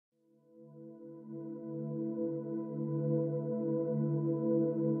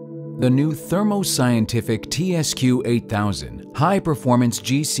The new Thermo TSQ8000 high-performance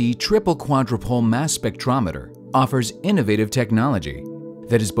GC triple quadrupole mass spectrometer offers innovative technology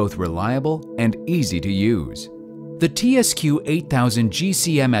that is both reliable and easy to use. The TSQ8000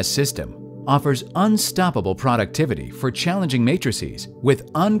 GCMS system offers unstoppable productivity for challenging matrices with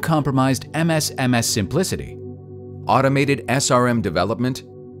uncompromised MS-MS simplicity, automated SRM development,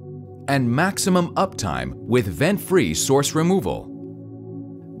 and maximum uptime with vent-free source removal.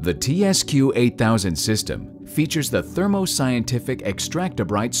 The TSQ8000 system features the Thermo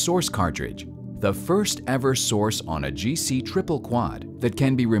Extractabrite source cartridge, the first ever source on a GC triple quad that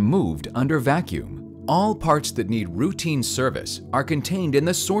can be removed under vacuum. All parts that need routine service are contained in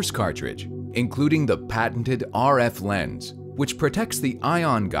the source cartridge, including the patented RF lens, which protects the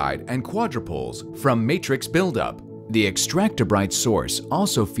ion guide and quadrupoles from matrix buildup. The Extractabrite source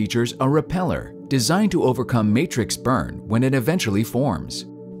also features a repeller designed to overcome matrix burn when it eventually forms.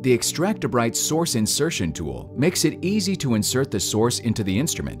 The Extractabrite source insertion tool makes it easy to insert the source into the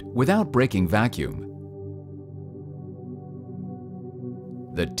instrument without breaking vacuum.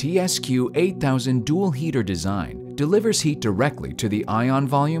 The TSQ8000 dual heater design delivers heat directly to the ion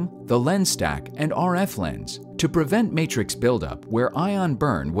volume, the lens stack, and RF lens to prevent matrix buildup where ion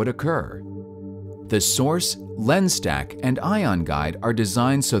burn would occur. The source, lens stack, and ion guide are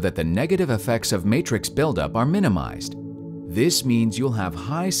designed so that the negative effects of matrix buildup are minimized. This means you'll have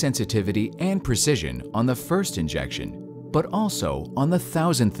high sensitivity and precision on the first injection, but also on the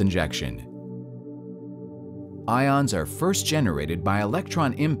 1000th injection. Ions are first generated by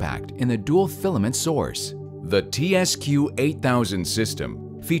electron impact in the dual filament source. The TSQ8000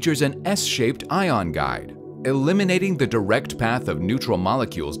 system features an S-shaped ion guide, eliminating the direct path of neutral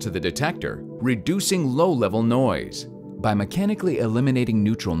molecules to the detector, reducing low-level noise. By mechanically eliminating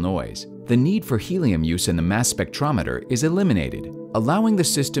neutral noise, the need for helium use in the mass spectrometer is eliminated, allowing the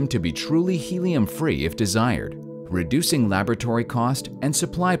system to be truly helium-free if desired, reducing laboratory cost and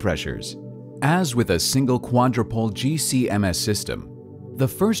supply pressures. As with a single quadrupole GCMS system, the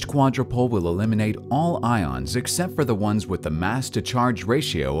first quadrupole will eliminate all ions except for the ones with the mass-to-charge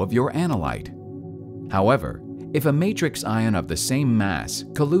ratio of your analyte. However, if a matrix ion of the same mass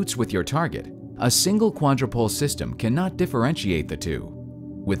collutes with your target, a single quadrupole system cannot differentiate the two.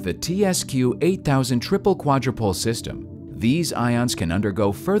 With the TSQ8000 triple quadrupole system, these ions can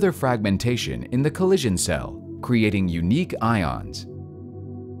undergo further fragmentation in the collision cell, creating unique ions.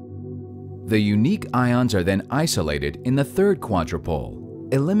 The unique ions are then isolated in the third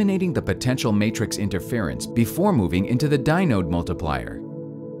quadrupole, eliminating the potential matrix interference before moving into the dynode multiplier.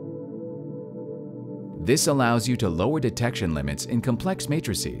 This allows you to lower detection limits in complex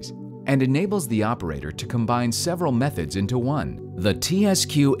matrices and enables the operator to combine several methods into one. The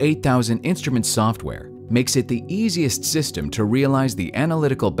TSQ8000 instrument software makes it the easiest system to realize the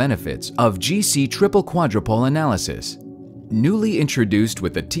analytical benefits of GC triple quadrupole analysis. Newly introduced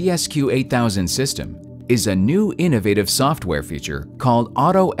with the TSQ8000 system is a new innovative software feature called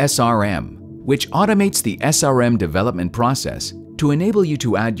Auto SRM, which automates the SRM development process to enable you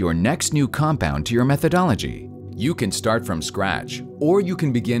to add your next new compound to your methodology. You can start from scratch, or you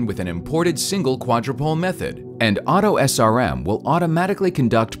can begin with an imported single quadrupole method, and Auto SRM will automatically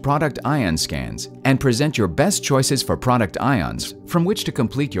conduct product ion scans and present your best choices for product ions from which to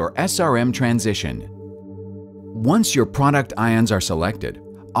complete your SRM transition. Once your product ions are selected,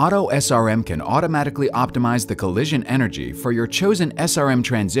 Auto SRM can automatically optimize the collision energy for your chosen SRM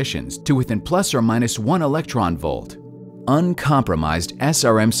transitions to within plus or minus 1 electron volt. Uncompromised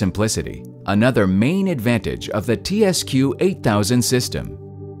SRM simplicity, another main advantage of the TSQ8000 system.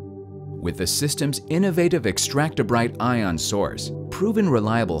 With the system's innovative Extractabrite ion source, proven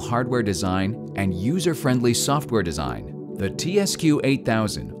reliable hardware design, and user-friendly software design, the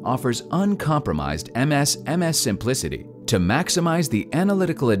TSQ8000 offers uncompromised MS-MS simplicity to maximize the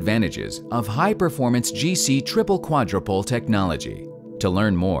analytical advantages of high-performance GC triple quadrupole technology. To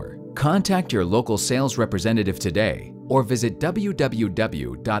learn more, contact your local sales representative today or visit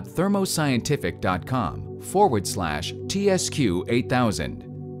www.thermoscientific.com/TSQ8000.